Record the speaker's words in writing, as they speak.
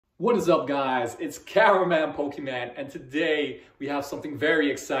What is up, guys? It's Cameraman Pokemon, and today we have something very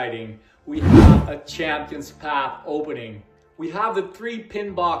exciting. We have a Champions Path opening. We have the 3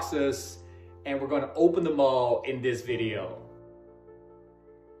 pin boxes and we're going to open them all in this video.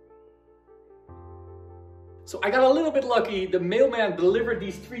 So I got a little bit lucky. The mailman delivered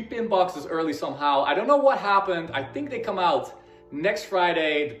these 3 pin boxes early somehow. I don't know what happened. I think they come out next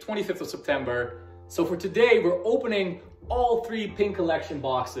Friday, the 25th of September. So for today, we're opening all 3 pin collection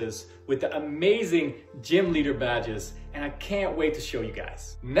boxes with the amazing gym leader badges, and I can't wait to show you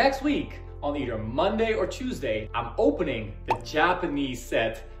guys. Next week, on either Monday or Tuesday, I'm opening the Japanese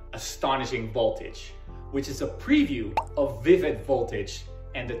set Astonishing Voltage, which is a preview of Vivid Voltage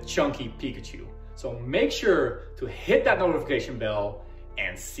and the Chunky Pikachu. So make sure to hit that notification bell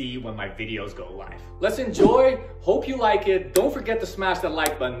and see when my videos go live. Let's enjoy, hope you like it. Don't forget to smash that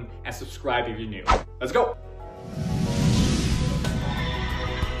like button and subscribe if you're new. Let's go.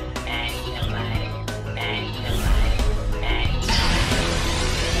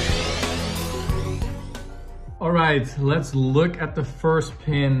 All right, let's look at the first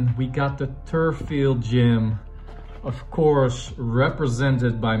pin. We got the turf field gym, of course,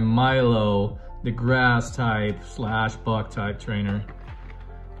 represented by Milo, the grass type / bug type trainer.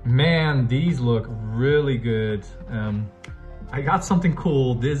 Man, these look really good. I got something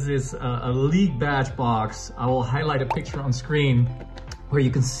cool. This is a league badge box. I will highlight a picture on screen where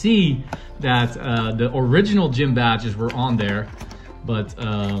you can see that the original gym badges were on there. But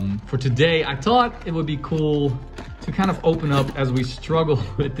for today, I thought it would be cool to kind of open up as we struggle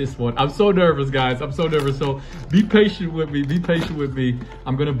with this one. I'm so nervous, guys. I'm so nervous. So be patient with me. Be patient with me.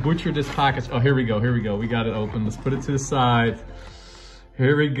 I'm going to butcher this package. Oh, here we go. Here we go. We got it open. Let's put it to the side.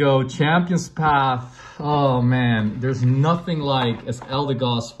 Here we go. Champions Path. Oh, man. There's nothing like as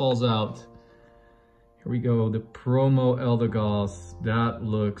Eldegoss falls out. Here we go. The promo Eldegoss. That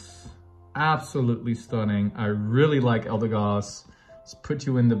looks absolutely stunning. I really like Eldegoss. Let's put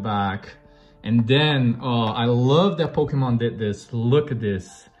you in the back. And then, oh, I love that Pokemon did this. Look at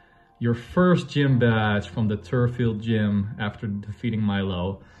this. Your first gym badge from the Turf Field Gym after defeating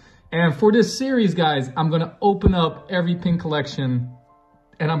Milo. And for this series, guys, I'm going to open up every pin collection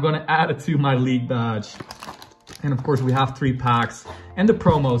and I'm going to add it to my league badge. And of course, we have 3 packs and the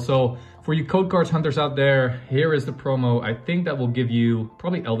promo. So for you code cards hunters out there, here is the promo. I think that will give you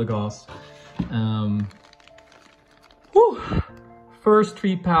probably Eldegoss. First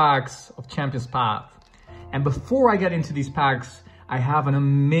 3 packs of Champions Path. And before I get into these packs, I have an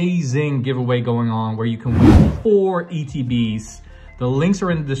amazing giveaway going on where you can win 4 ETBs. The links are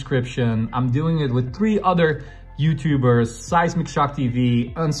in the description. I'm doing it with 3 other YouTubers, Seismic Shock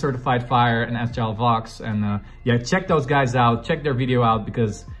TV, Uncertified Fire, and Agile Vox. And yeah, check those guys out. Check their video out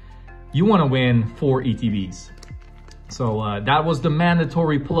because you want to win 4 ETBs. So that was the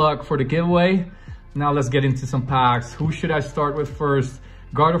mandatory plug for the giveaway. Now let's get into some packs. Who should I start with first?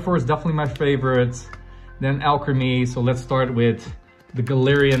 Gardevoir is definitely my favorite. Then Alchemy. So let's start with the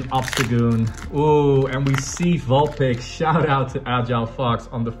Galarian Obstagoon. Ooh, and we see Vulpix. Shout out to Agile Fox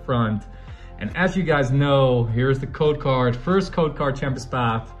on the front. And as you guys know, here's the code card. First code card, Champions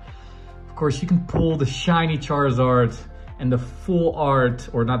Path. Of course, you can pull the shiny Charizard and the full art,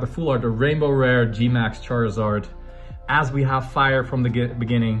 or not the full art, the Rainbow Rare G-Max Charizard. As we have fire from the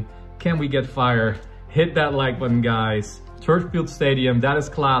beginning. Can we get fire? Hit that like button, guys. Turf Field Stadium, that is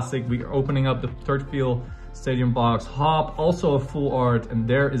classic. We are opening up the Turf Field Stadium box. Hop, also a full art. And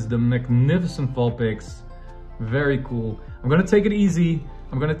there is the magnificent Vulpix. Very cool. I'm gonna take it easy.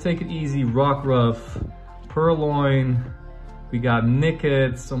 Rockruff, Purloin. We got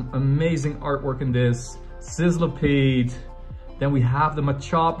Nickit, some amazing artwork in this. Sizzlipede. Then we have the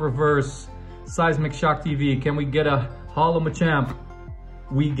Machop reverse. Seismic Shock TV. Can we get a Holo Machamp?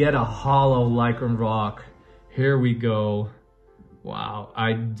 We get a Holo Lycanroc. Here we go. Wow,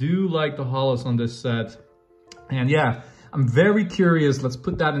 I do like the holos on this set. And yeah, I'm very curious. Let's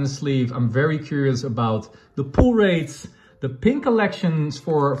put that in the sleeve. I'm very curious about the pull rates. The pin collections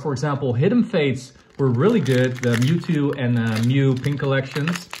for example, Hidden Fates were really good. The Mewtwo and Mew pin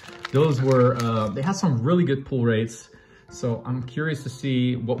collections. Those were, they had some really good pull rates. So I'm curious to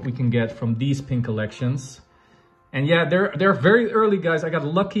see what we can get from these pin collections. And yeah, they're very early, guys. I got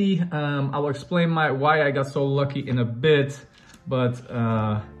lucky. I will explain why I got so lucky in a bit. But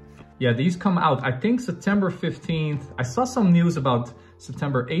yeah, these come out, I think, September 15th. I saw some news about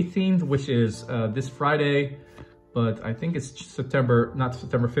September 18th, which is this Friday. But I think it's not September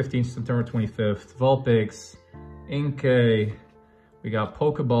 15th, September 25th. Vulpix, Inkay, we got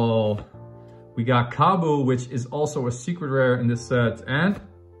Pokeball, we got Kabu, which is also a secret rare in this set. And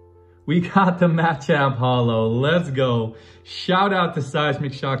we got the Machamp Holo. Let's go. Shout out to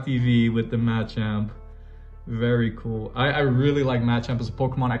Seismic Shock TV with the Machamp. Very cool. I really like Machamp as a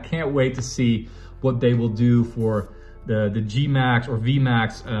Pokemon. I can't wait to see what they will do for the G-Max or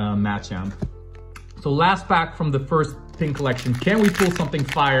V-Max Machamp. So last pack from the first pin collection. Can we pull something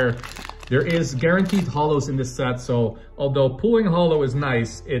fire? There is guaranteed holos in this set. So although pulling holo is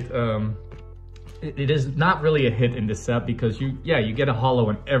nice, it is not really a hit in this set because you get a holo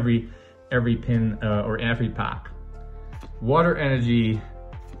in every pin or every pack. Water Energy,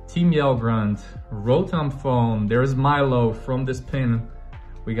 Team Yell Grunt, Rotom Phone. There's Milo from this pin.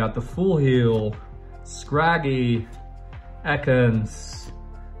 We got the Full Heal, Scraggy, Ekans,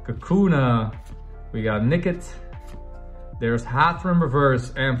 Kakuna. We got Nickit. There's Hathram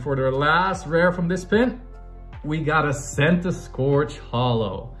Reverse. And for the last rare from this pin, we got a Centiskorch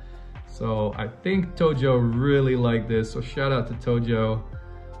Holo. So I think Tojo really liked this. So shout out to Tojo.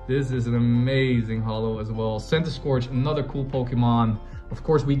 This is an amazing holo as well. Centiskorch, another cool Pokemon. Of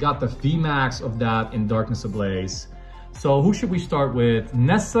course, we got the VMAX of that in Darkness Ablaze. So who should we start with?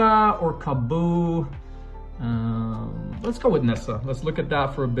 Nessa or Kaboo? Let's go with Nessa. Let's look at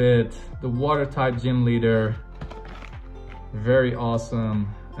that for a bit. The water type gym leader. Very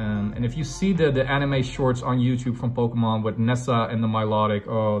awesome. And if you see the anime shorts on YouTube from Pokemon with Nessa and the Milotic,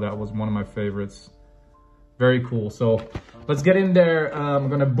 oh, that was one of my favorites. Very cool. So let's get in there. I'm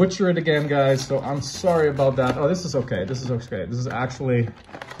gonna butcher it again, guys. So I'm sorry about that. Oh, this is okay. This is okay. This is actually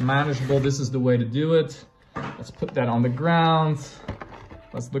manageable. This is the way to do it. Let's put that on the ground.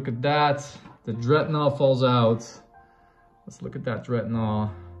 Let's look at that. The Dreadnought falls out. Let's look at that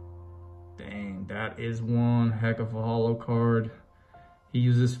Dreadnought. Dang, that is one heck of a holo card. He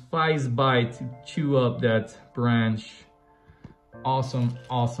uses Fize Bite to chew up that branch. Awesome,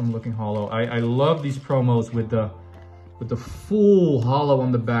 awesome looking holo. I love these promos with the full holo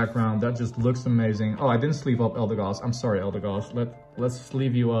on the background. That just looks amazing. Oh, I didn't sleeve up Eldegoss. I'm sorry, Eldegoss. Let's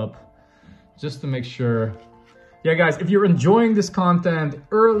sleeve you up just to make sure. Yeah, guys, if you're enjoying this content,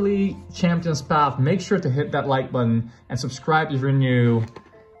 early Champions Path, make sure to hit that like button and subscribe if you're new.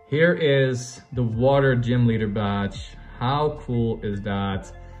 Here is the Water Gym Leader badge. How cool is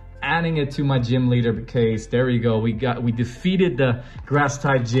that? Adding it to my gym leader case. There we go. We defeated the grass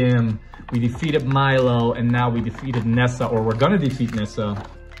type gym. We defeated Milo, and now we defeated Nessa, or we're gonna defeat Nessa.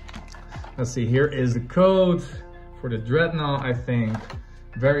 Let's see, here is the code for the Dreadnought, I think.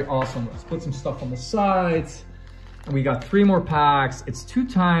 Very awesome. Let's put some stuff on the sides. And we got 3 more packs. It's 2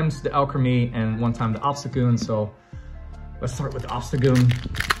 times the Alchemy and 1 time the Obstagoon. So let's start with the Obstagoon.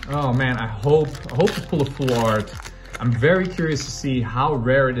 Oh man, I hope to pull a full art. I'm very curious to see how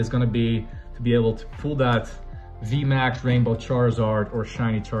rare it is going to be able to pull that VMAX Rainbow Charizard or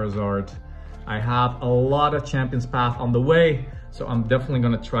Shiny Charizard. I have a lot of Champions Path on the way, so I'm definitely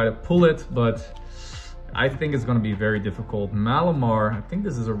going to try to pull it, but I think it's going to be very difficult. Malamar, I think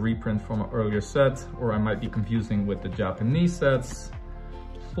this is a reprint from an earlier set, or I might be confusing with the Japanese sets.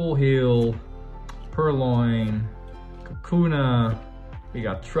 Full Heal, Purloin, Kakuna, we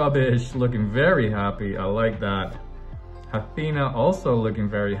got Trubbish looking very happy. I like that. Athena also looking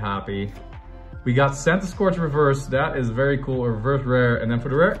very happy. We got Centiskorch Reverse. That is very cool. A reverse rare. And then for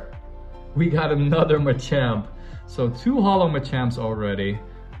the rare, we got another Machamp. So 2 holo Machamps already.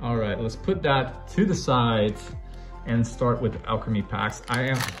 All right, let's put that to the side and start with the Alchemy packs. I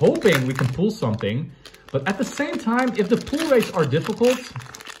am hoping we can pull something, but at the same time, if the pull rates are difficult,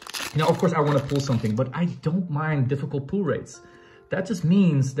 you know, of course I want to pull something, but I don't mind difficult pull rates. That just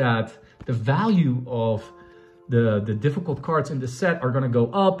means that the value of the difficult cards in the set are gonna go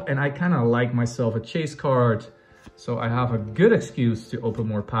up, and I kind of like myself a chase card, so I have a good excuse to open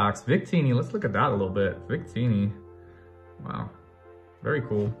more packs. Victini, let's look at that a little bit. Victini, wow, very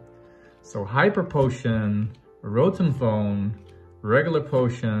cool. So Hyper Potion, Rotom Phone, Regular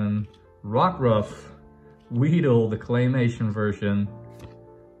Potion, Rockruff, Weedle, the Claymation version,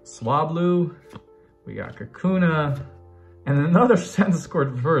 Swablu, we got Kakuna, and another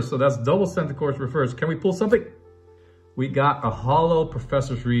Centiskorch Reverse, so that's double Centiskorch Reverse. Can we pull something? We got a holo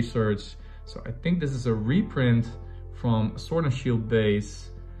Professor's Research. So I think this is a reprint from Sword and Shield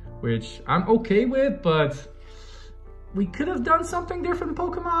base, which I'm okay with, but we could have done something different,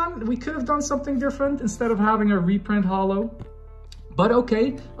 Pokemon. We could have done something different instead of having a reprint holo. But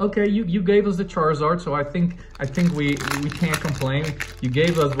okay, you gave us the Charizard, so I think we can't complain. You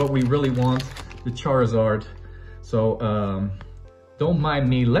gave us what we really want, the Charizard. So don't mind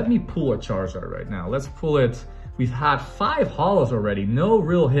me. Let me pull a Charizard right now. Let's pull it. We've had 5 holos already, no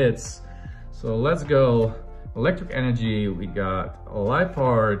real hits. So let's go. Electric Energy, we got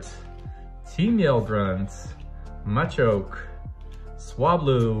Liepard, Team Yell Grunt, Machoke,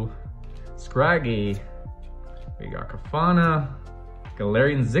 Swablu, Scraggy. We got Kafana,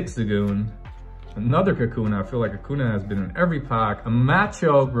 Galarian Zigzagoon, another Kakuna. I feel like Kakuna has been in every pack. A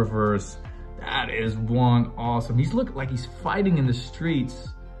Machoke reverse. That is one awesome. He's looking like he's fighting in the streets.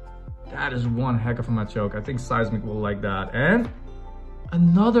 That is one heck of a Machoke. I think Seismic will like that. And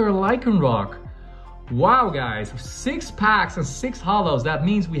another Lycanroc. Wow, guys, 6 packs and 6 holos. That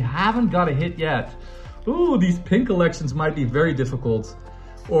means we haven't got a hit yet. Ooh, these pin collections might be very difficult.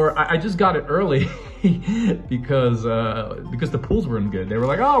 Or I just got it early because the pools weren't good. They were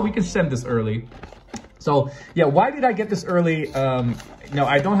like, oh, we can send this early. So yeah, why did I get this early? No,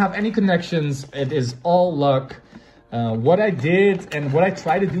 I don't have any connections. It is all luck. What I did and what I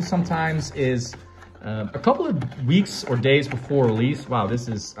try to do sometimes is a couple of weeks or days before release. Wow,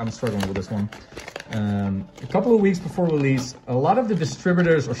 I'm struggling with this one. A couple of weeks before release, a lot of the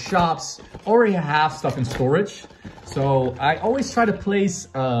distributors or shops already have stuff in storage. So I always try to place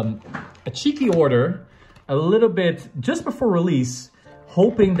a cheeky order a little bit just before release,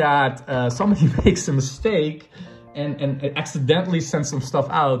 hoping that somebody makes a mistake and accidentally sends some stuff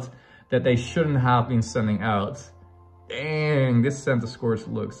out that they shouldn't have been sending out. Dang, this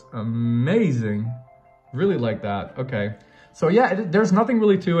Centiskorch looks amazing. Really like that. Okay. So yeah, there's nothing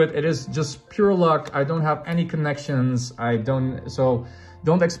really to it. It is just pure luck. I don't have any connections. So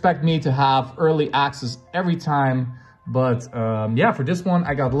don't expect me to have early access every time. But yeah, for this one,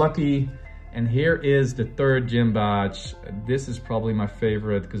 I got lucky. And here is the 3rd gym badge. This is probably my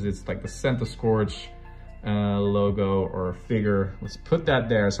favorite because it's like the Centiskorch logo or figure. Let's put that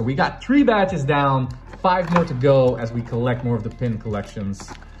there. So we got 3 badges down, 5 more to go as we collect more of the pin collections.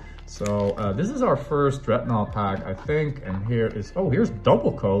 So this is our first Dreadnought pack, I think. And here is, oh, here's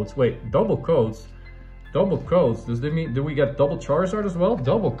double codes. Wait, double codes? Double codes. Does that mean, do we get double Charizard as well?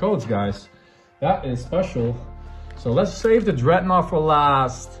 Double codes, guys. That is special. So let's save the Dreadnought for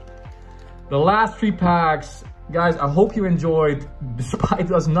last. The last 3 packs. Guys, I hope you enjoyed. Despite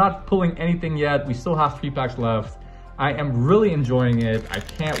us not pulling anything yet, we still have 3 packs left. I am really enjoying it. I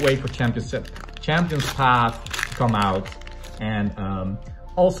can't wait for Champions Path to come out. And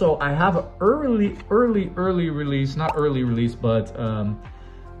also, I have an early release, not early release, but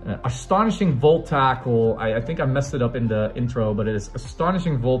Astonishing Volt Tackle. I think I messed it up in the intro, but it is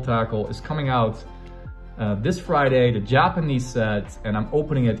Astonishing Volt Tackle is coming out this Friday, the Japanese set, and I'm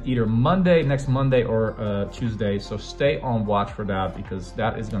opening it either next Monday or Tuesday. So stay on watch for that because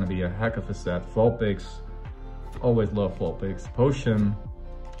that is going to be a heck of a set. Vulpix, always love Vulpix. Potion,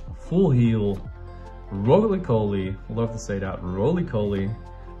 Full Heal, Roly-Coly, love to say that, Roly-Coly.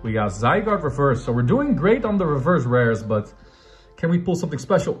 We got Zygarde reverse, so we're doing great on the reverse rares, but can we pull something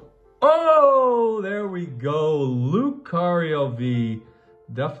special? Oh, there we go, Lucario V.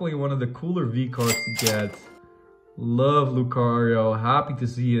 Definitely one of the cooler V cards to get. Love Lucario, happy to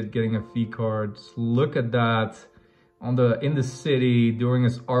see it getting a V card. Just look at that in the city during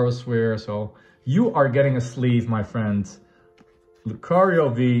his Aerosphere. So you are getting a sleeve, my friends.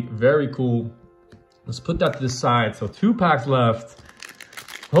 Lucario V, very cool. Let's put that to the side. So 2 packs left.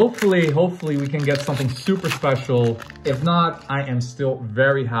 Hopefully we can get something super special. If not, I am still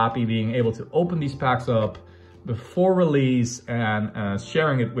very happy being able to open these packs up before release and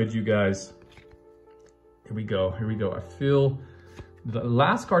sharing it with you guys. Here we go. I feel the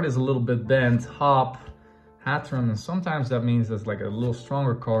last card is a little bit bent. Hop, Hatterene, and sometimes that means there's like a little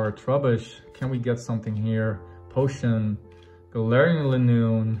stronger card. Trubbish, can we get something here? Potion, Galarian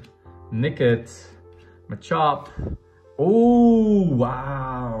Linoone, Nickit, Machop. Oh,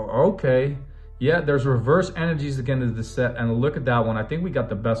 wow. Okay. Yeah, there's reverse energies again in the set. And look at that one. I think we got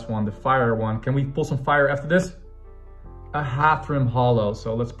the best one, the fire one. Can we pull some fire after this? A Hatterene holo.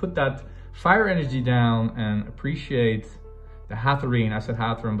 So let's put that fire energy down and appreciate the Hatterene. I said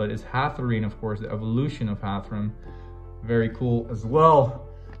Hatterene, but it's Hatterene, of course, the evolution of Hatterene. Very cool as well.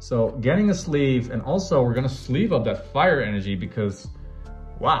 So getting a sleeve, and also we're going to sleeve up that fire energy because,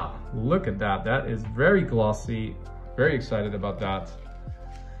 wow, look at that. That is very glossy. Very excited about that.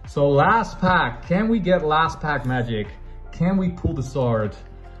 So last pack, can we get last pack magic? Can we pull the sword?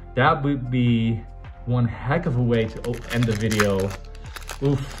 That would be one heck of a way to end the video.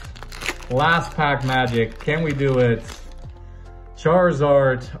 Oof. Last pack magic, can we do it?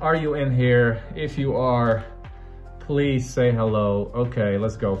 Charizard, are you in here? If you are, please say hello. Okay,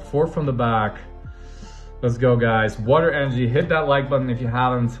 let's go. 4 from the back. Let's go, guys. Water energy, hit that like button if you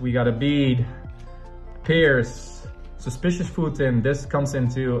haven't. We got a bead, Pierce, Suspicious Futon. This comes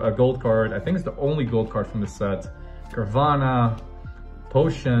into a gold card. I think it's the only gold card from the set. Carvana,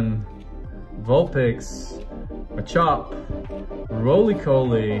 Potion, Vulpix, Machop,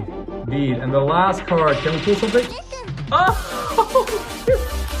 Roly-Coly, Bead, and the last card. Can we pull something? Oh!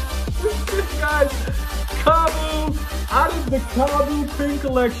 out of the Kaboo pin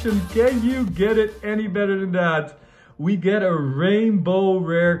collection. Can you get it any better than that? We get a rainbow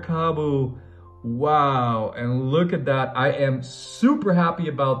rare Kaboo. Wow, and look at that. I am super happy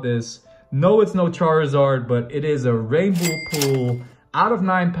about this. No, it's no Charizard, but it is a rainbow pool out of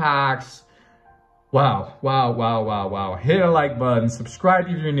 9 packs. Wow, wow, wow, wow, wow. Hit a like button, subscribe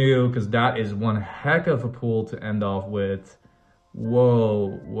if you're new, because that is one heck of a pool to end off with.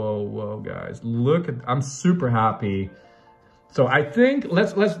 Whoa, whoa, whoa, guys. Look at, I'm super happy. So I think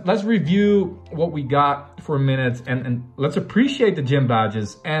let's review what we got for a minute and let's appreciate the gym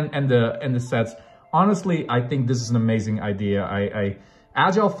badges and the sets. Honestly, I think this is an amazing idea.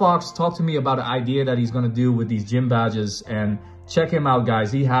 Agile Fox talked to me about an idea that he's gonna do with these gym badges, and check him out,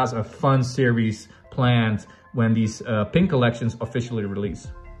 guys. He has a fun series planned when these pin collections officially release.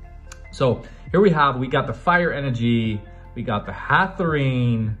 So here we got the Fire Energy, we got the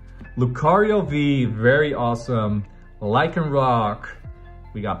Hatterene, Lucario V, very awesome, Lycanroc,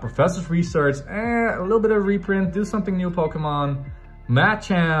 we got Professor's Research, a little bit of reprint, do something new Pokemon,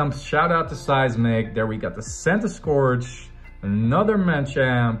 Machamp, shout out to Seismic, there we got the Centiskorch, another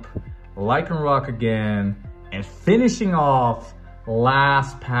Machamp, Lycanroc again, and finishing off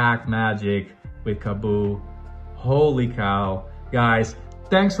last pack magic with Kaboo. Holy cow. Guys,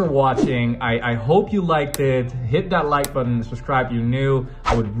 thanks for watching. I hope you liked it. Hit that like button, subscribe if you're new.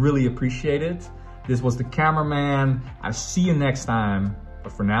 I would really appreciate it. This was the cameraman. I'll see you next time.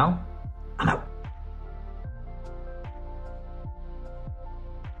 But for now,